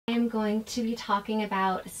I'm going to be talking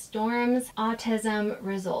about storms, autism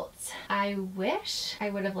results. I wish I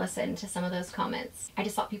would have listened to some of those comments. I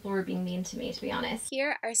just thought people were being mean to me, to be honest.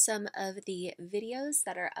 Here are some of the videos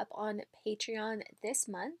that are up on Patreon this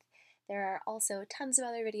month. There are also tons of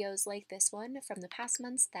other videos like this one from the past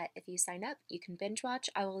months that if you sign up, you can binge watch.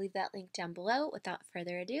 I will leave that link down below. Without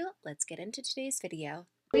further ado, let's get into today's video.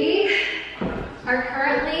 We are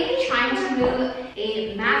currently trying to move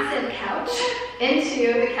a massive couch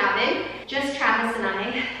into the cabin. Just Travis and I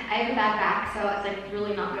have a bad back, so it's like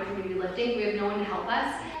really not good for me to be lifting. We have no one to help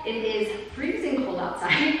us. It is freezing cold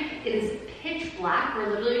outside. It is pitch black.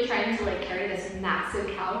 We're literally trying to like carry this massive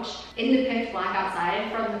couch in the pitch black outside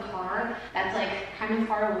from the car that's like kind of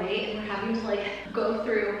far away, and we're having to like go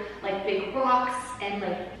through like big rocks and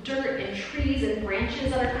like dirt and trees and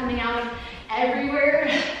branches that are coming out of everywhere.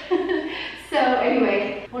 So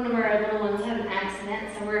anyway, one of our little ones had an accident,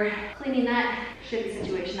 so we're cleaning that shitty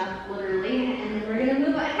situation up literally, and then we're gonna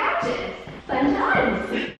move our couches. Fun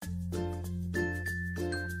times.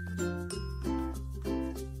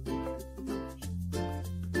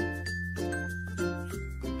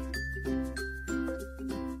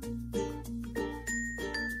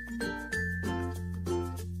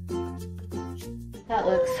 That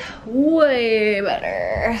looks way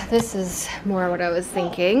better. This is more what I was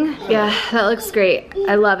thinking. Yeah, that looks great.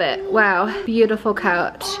 I love it. Wow, beautiful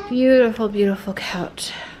couch. Beautiful, beautiful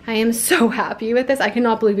couch. I am so happy with this. I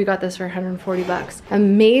cannot believe we got this for 140 bucks.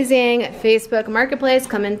 Amazing Facebook Marketplace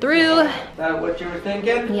coming through. Is that what you were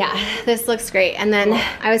thinking? Yeah, this looks great. And then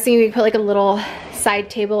I was thinking we could put like a little side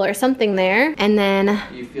table or something there. And then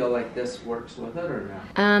Do you feel like this works with it or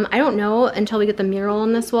no? I don't know until we get the mural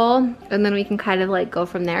on this wall, and then we can kind of like go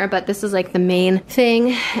from there. But this is like the main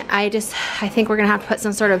thing. I think we're gonna have to put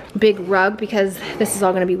some sort of big rug because this is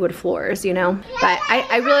all gonna be wood floors, you know? But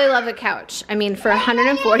I really love the couch. I mean, for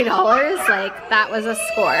 $140, like that was a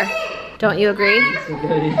score. Don't you agree?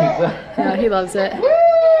 No, he loves it.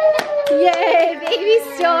 Yay, baby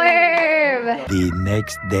storm! The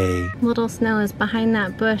next day. Little Snow is behind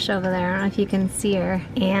that bush over there. I don't know if you can see her.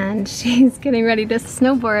 And she's getting ready to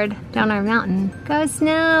snowboard down our mountain. Go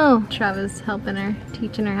Snow! Travis helping her,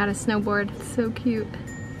 teaching her how to snowboard. It's so cute.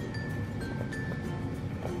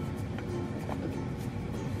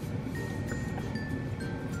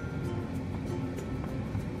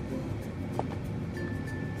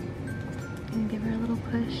 Gonna give her a little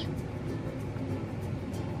push.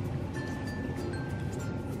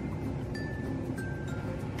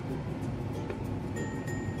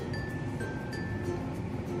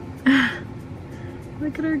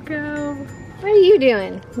 Look at her go. What are you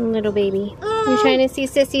doing, little baby? You trying to see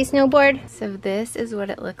Sissy snowboard? So this is what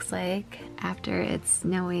it looks like after it's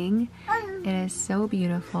snowing. It is so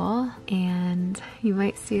beautiful, and you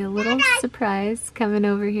might see a little surprise coming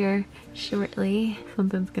over here shortly.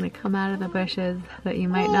 Something's gonna come out of the bushes that you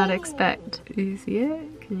might not expect. Do you see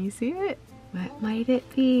it? Can you see it? What might it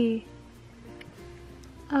be?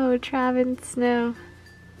 Oh, Trav and Snow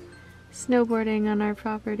snowboarding on our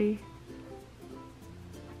property.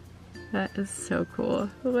 That is so cool.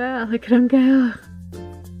 Wow, look at him go.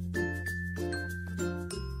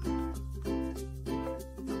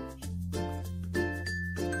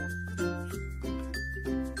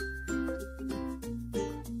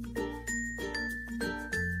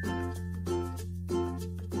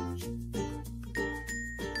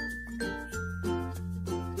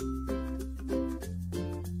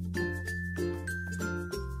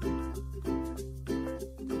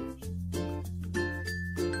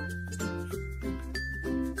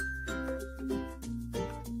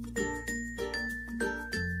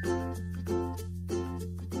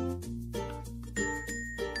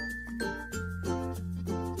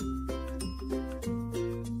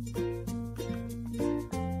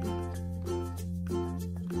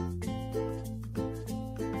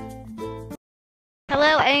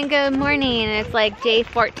 Hello and good morning. It's like day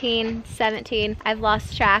 14, 17. I've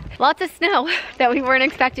lost track. Lots of snow that we weren't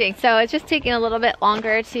expecting. So it's just taking a little bit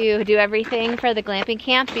longer to do everything for the glamping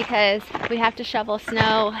camp because we have to shovel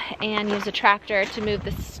snow and use a tractor to move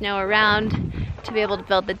the snow around to be able to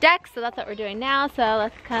build the deck. So that's what we're doing now. So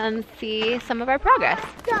let's come see some of our progress.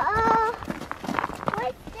 What's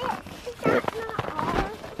this? That's not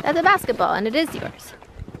ours. That's a basketball and it is yours.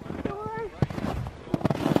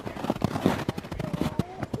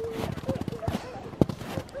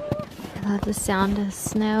 I love the sound of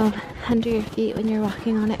snow under your feet when you're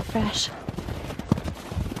walking on it fresh.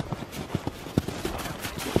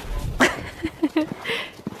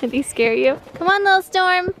 Did he scare you? Come on, little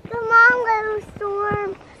storm. Come on, little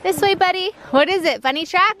storm. This way, buddy. What is it? Bunny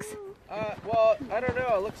tracks? Well, I don't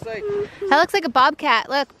know. It looks like... That looks like a bobcat.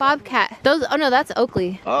 Look, bobcat. Those, oh no, that's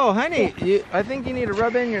Oakley. Oh, honey, I think you need to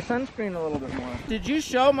rub in your sunscreen a little bit more. Did you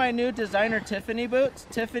show my new designer Tiffany boots?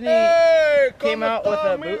 Tiffany came out with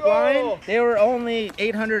a boot line. They were only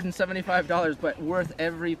 $875, but worth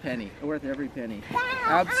every penny. Worth every penny.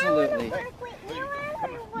 Absolutely.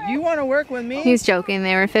 You want to work with me? He's joking.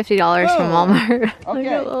 They were $50 from Walmart. Okay. Look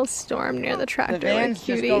at a little storm near the tractor. The Vans like,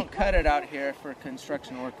 just don't cut it out here for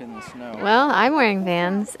construction work in the snow. Well, I'm wearing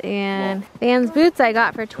Vans, and Vans boots I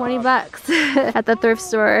got for 20 bucks at the thrift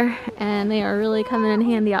store, and they are really coming in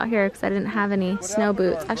handy out here because I didn't have any snow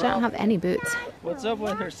boots. Actually, I don't have any boots. What's up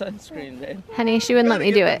with her sunscreen, babe? Honey, she wouldn't let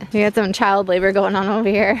me do it. We had some child labor going on over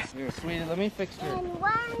here. Here, sweetie, let me fix your...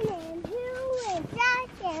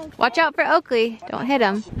 Watch out for Oakley. Don't hit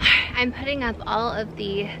him. I'm putting up all of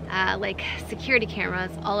the like security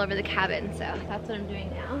cameras all over the cabin, so that's what I'm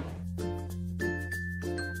doing now.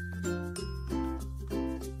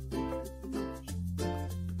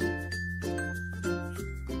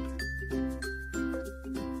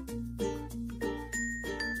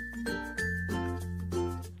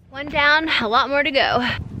 One down, a lot more to go.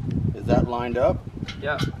 Is that lined up?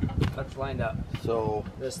 Yeah, that's lined up. So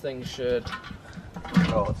This thing should...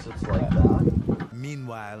 oh, it sits like that.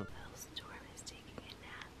 Meanwhile, Storm is taking a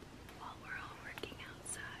nap while we're all working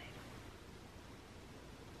outside.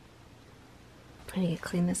 I need to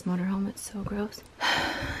clean this motorhome, it's so gross.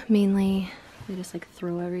 Mainly, they just like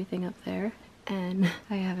throw everything up there, and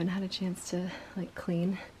I haven't had a chance to like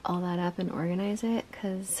clean all that up and organize it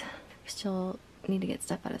because we still need to get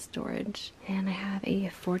stuff out of storage. And I have a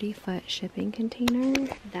 40-foot shipping container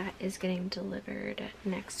that is getting delivered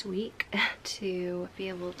next week to be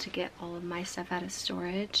able to get all of my stuff out of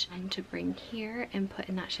storage and to bring here and put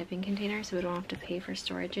in that shipping container so we don't have to pay for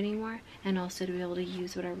storage anymore, and also to be able to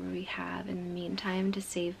use whatever we have in the meantime to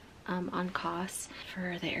save on costs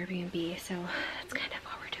for the Airbnb. So that's kind of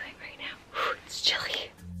what we're doing right now. Whew, it's chilly.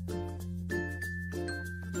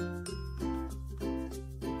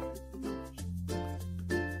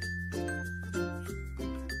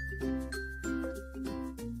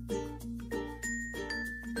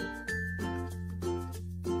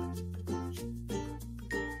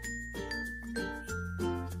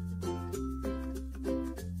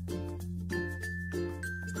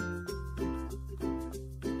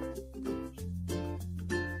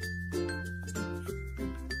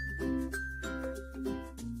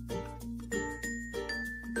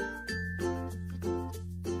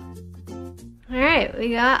 All right,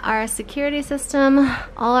 we got our security system,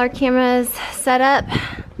 all our cameras set up,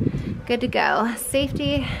 good to go.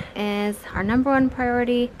 Safety is our #1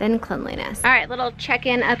 priority, then cleanliness. All right, little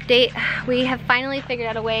check-in update. We have finally figured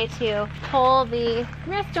out a way to pull the,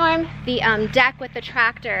 come here, Storm, the deck with the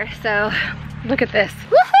tractor. So look at this.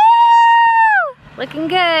 Woohoo! Looking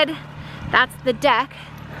good. That's the deck.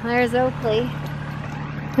 There's Oakley.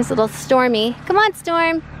 This little Stormy. Come on,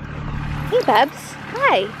 Storm. Hey, Bubs.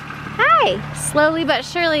 Hi. Hi. Slowly but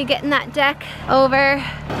surely getting that deck over.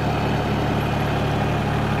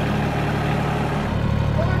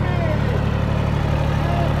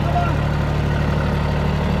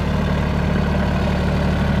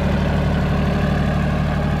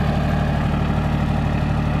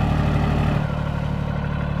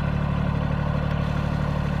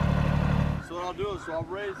 So what I'll do is I'll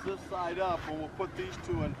raise this side up and we'll put these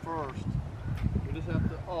two in first. We just have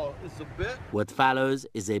to, oh, it's a bit. what follows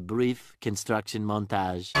is a brief construction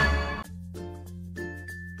montage.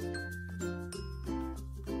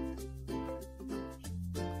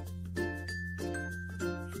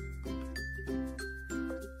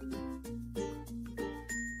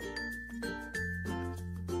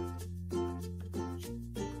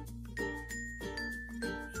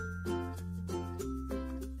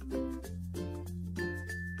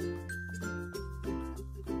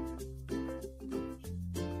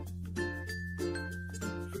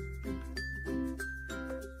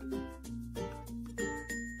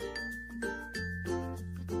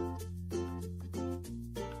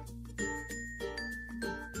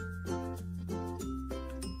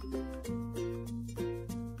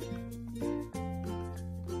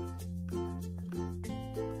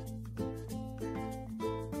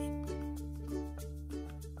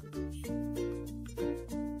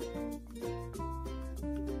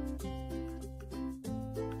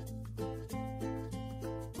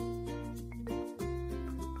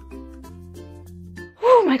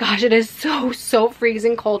 Oh my gosh, it is so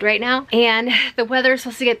freezing cold right now, and the weather is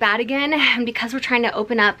supposed to get bad again, and because we're trying to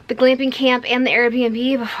open up the glamping camp and the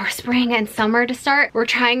Airbnb before spring and summer to start, we're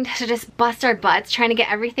trying to just bust our butts trying to get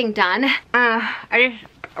everything done. I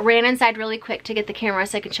just ran inside really quick to get the camera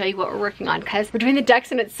so I can show you what we're working on, because we're doing the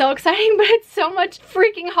decks and it's so exciting, but it's so much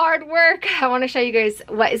freaking hard work. I want to show you guys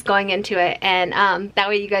what is going into it, and that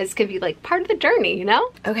way you guys can be like part of the journey, you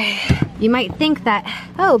know? Okay, you might think that,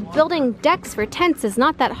 oh, building decks for tents is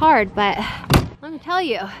not that hard, but let me tell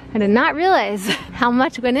you, I did not realize how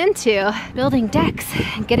much went into building decks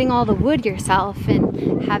and getting all the wood yourself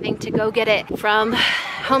and having to go get it from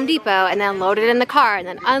Home Depot and then load it in the car and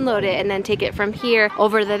then unload it and then take it from here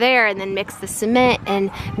over to there and then mix the cement and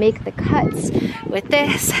make the cuts with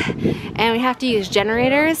this. And we have to use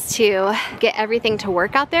generators to get everything to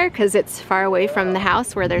work out there because it's far away from the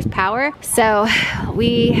house where there's power. So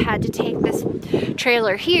we had to take this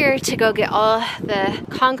trailer here to go get all the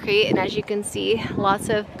concrete, and as you can see, lots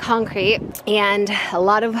of concrete and a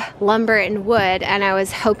lot of lumber and wood, and I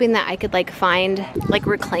was hoping that I could like find like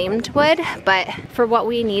reclaimed wood, but for what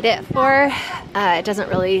we need it for, it doesn't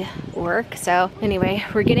really work. So anyway,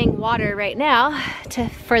 we're getting water right now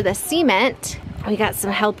for the cement. We got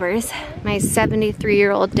some helpers. My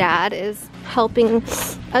 73-year-old dad is helping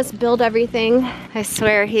us build everything. I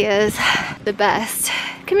swear he is the best.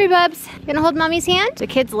 Come here, Bubs. You gonna hold Mommy's hand? The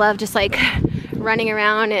kids love just like running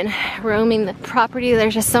around and roaming the property.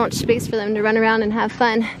 There's just so much space for them to run around and have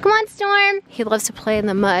fun. Come on, Storm. He loves to play in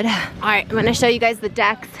the mud. All right, I'm gonna show you guys the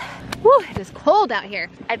decks. Woo, it is cold out here.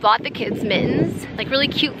 I bought the kids mittens, like really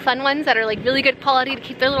cute, fun ones that are like really good quality to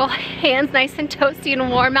keep their little hands nice and toasty and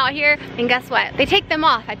warm out here. And guess what? They take them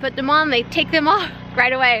off. I put them on, they take them off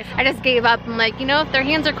right away. I just gave up. I'm like, you know, if their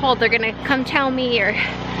hands are cold, they're gonna come tell me, or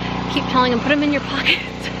keep telling them, put them in your pocket.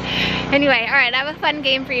 Anyway, all right, I have a fun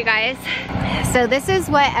game for you guys. So this is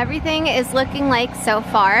what everything is looking like so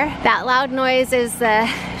far. That loud noise is the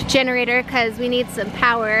generator because we need some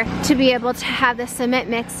power to be able to have the cement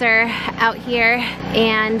mixer out here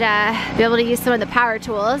and be able to use some of the power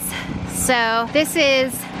tools. So this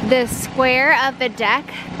is the square of the deck.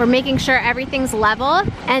 We're making sure everything's level,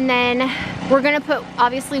 and then we're gonna put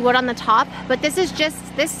obviously wood on the top, but this is just,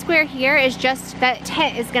 this square here is just that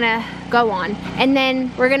tent is gonna go on. And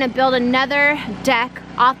then we're gonna build another deck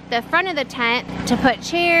off the front of the tent to put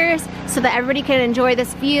chairs so that everybody can enjoy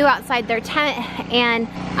this view outside their tent. And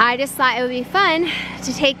I just thought it would be fun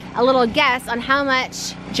to take a little guess on how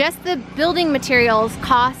much just the building materials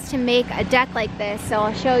cost to make a deck like this. So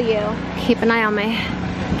I'll show you. Keep an eye on my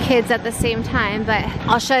kids at the same time, but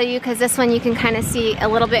I'll show you because this one you can kind of see a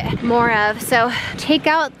little bit more of. So take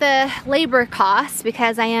out the labor costs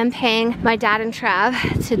because I am paying my dad and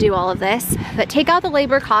Trav to do all of this, but take out the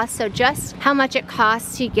labor costs, so just how much it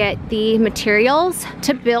costs to get the materials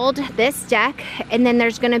to build this deck, and then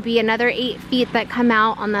there's going to be another 8 feet that come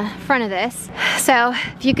out on the front of this. So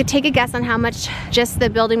if you could take a guess on how much just the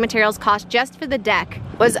building materials cost just for the deck,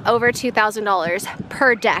 was over $2,000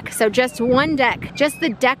 per deck. So just one deck, just the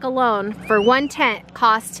deck alone for one tent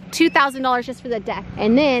cost $2,000 just for the deck.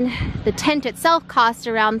 And then the tent itself cost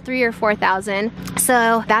around $3,000 or $4,000.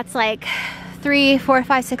 So that's like 3, 4,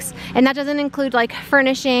 5, 6, and that doesn't include like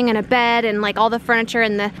furnishing and a bed and like all the furniture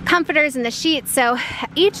and the comforters and the sheets. So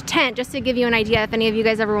each tent, just to give you an idea, if any of you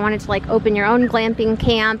guys ever wanted to like open your own glamping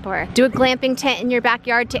camp or do a glamping tent in your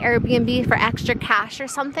backyard to Airbnb for extra cash or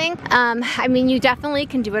something, I mean, you definitely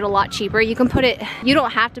can do it a lot cheaper. You can put it, you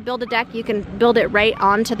don't have to build a deck, you can build it right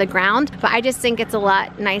onto the ground, but I just think it's a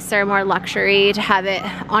lot nicer, more luxury to have it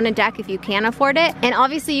on a deck if you can afford it. And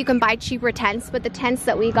obviously you can buy cheaper tents, but the tents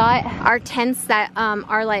that we got are tents that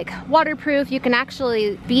are like waterproof. You can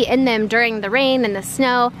actually be in them during the rain and the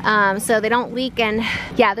snow, so they don't leak, and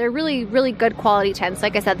yeah, they're really, really good quality tents.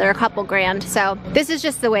 Like I said, they're a couple grand. So this is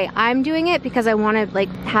just the way I'm doing it because I want to like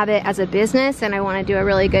have it as a business, and I want to do a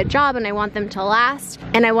really good job, and I want them to last,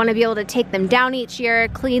 and I want to be able to take them down each year,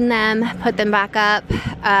 clean them, put them back up.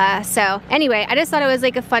 So anyway, I just thought it was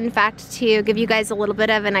like a fun fact to give you guys a little bit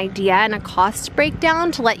of an idea and a cost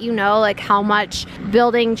breakdown to let you know like how much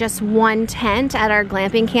building just one tent at our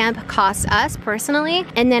glamping camp costs us personally.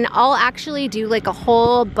 And then I'll actually do like a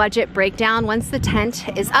whole budget breakdown once the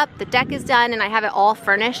tent is up, the deck is done, and I have it all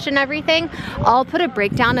furnished and everything. I'll put a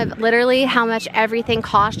breakdown of literally how much everything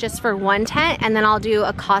costs just for one tent, and then I'll do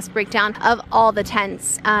a cost breakdown of all the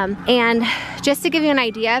tents. And just to give you an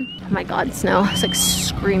idea, oh my god, Snow is like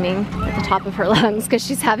screaming at the top of her lungs because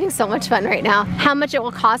she's having so much fun right now, how much it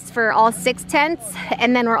will cost for all 6 tents.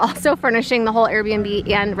 And then we're also furnishing the whole Airbnb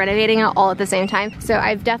and renovating it all at the same time. So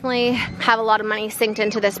I've definitely have a lot of money synced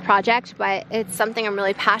into this project, but it's something I'm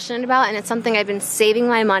really passionate about, and it's something I've been saving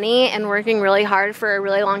my money and working really hard for a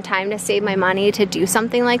really long time to save my money to do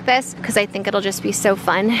something like this, because I think it'll just be so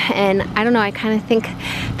fun. And I don't know, I kind of think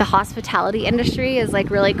the hospitality industry is like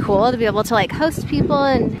really cool to be able to like host people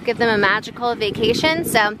and give them a magical vacation.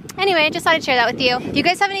 So anyway, I just thought I'd share that with you. If you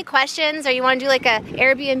guys have any questions or you want to do like a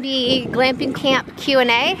Airbnb glamping camp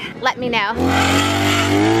Q&A, let me know.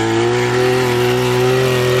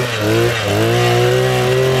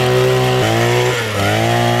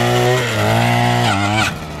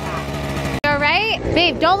 All right,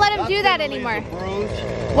 babe, don't let him do that anymore.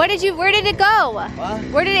 Where did it go? What?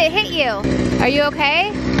 Where did it hit you? Are you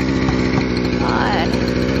okay? God.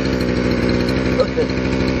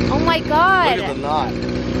 Oh my God. Look at the knot.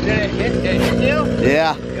 Did it hit you?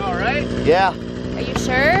 Yeah. You all right? Yeah. Are you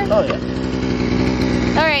sure? Oh yeah.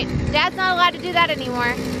 All right, Dad's not allowed to do that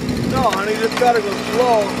anymore. No, honey, just gotta go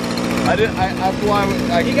slow. That's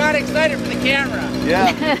why You got excited for the camera.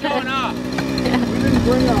 Yeah. It's going off. We didn't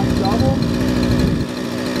bring a shovel.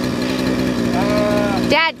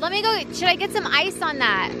 Dad, let me go. Should I get some ice on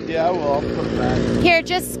that? Yeah, I will. I'll put it back. Here,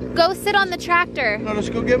 just go sit on the tractor. No,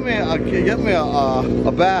 just go get me a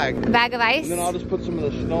bag. A bag of ice? And then I'll just put some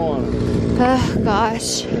of the snow on it. Oh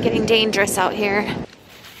gosh, getting dangerous out here.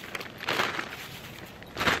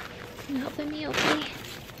 Can you help me, okay?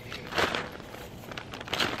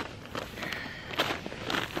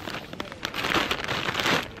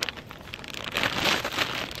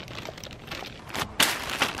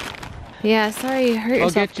 Yeah, sorry you hurt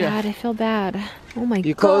yourself, Dad. I feel bad. Oh my God.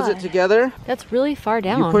 You close it together. That's really far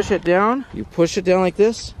down. You push it down. You push it down like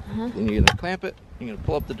this. And you're gonna clamp it. You're gonna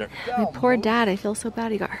pull up the dirt. My poor Dad, I feel so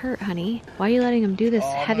bad he got hurt, honey. Why are you letting him do this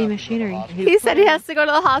heavy machinery? He said he has to go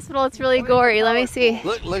to the hospital. It's really gory. Let me see.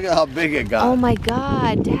 Look at how big it got. Oh my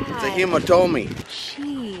God, Dad. It's a hematoma.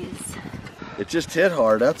 Jeez. It just hit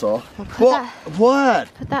hard, that's all. Well,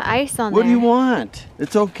 What? put that ice on What there. do you want?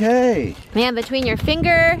 It's okay. Man, between your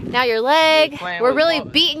finger, now your leg, playing we're with really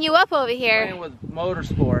motors. beating you up over here. Playing with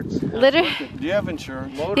motorsports. Literally. Do you have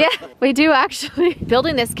insurance? Yeah, we do actually.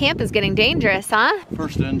 Building this camp is getting dangerous, huh?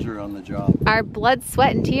 First injury on the job. Our blood,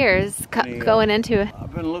 sweat, and tears going into it.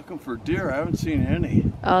 I've been looking for deer. I haven't seen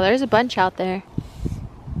any. Oh, there's a bunch out there.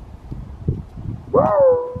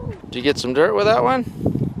 Did you get some dirt with that one?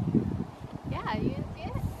 Yeah, you didn't see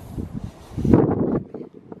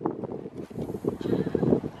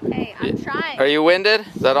it? Hey, I'm trying. Are you winded?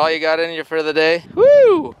 Is that all you got in you for the day? Woo!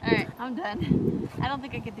 All right, I'm done. I don't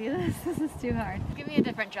think I could do this. This is too hard. Give me a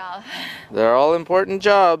different job. They're all important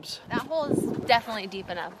jobs. That hole is definitely deep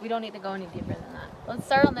enough. We don't need to go any deeper than that. Let's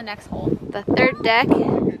start on the next hole. The third deck,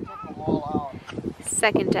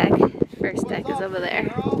 second deck, first deck is over there.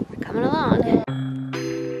 Coming along.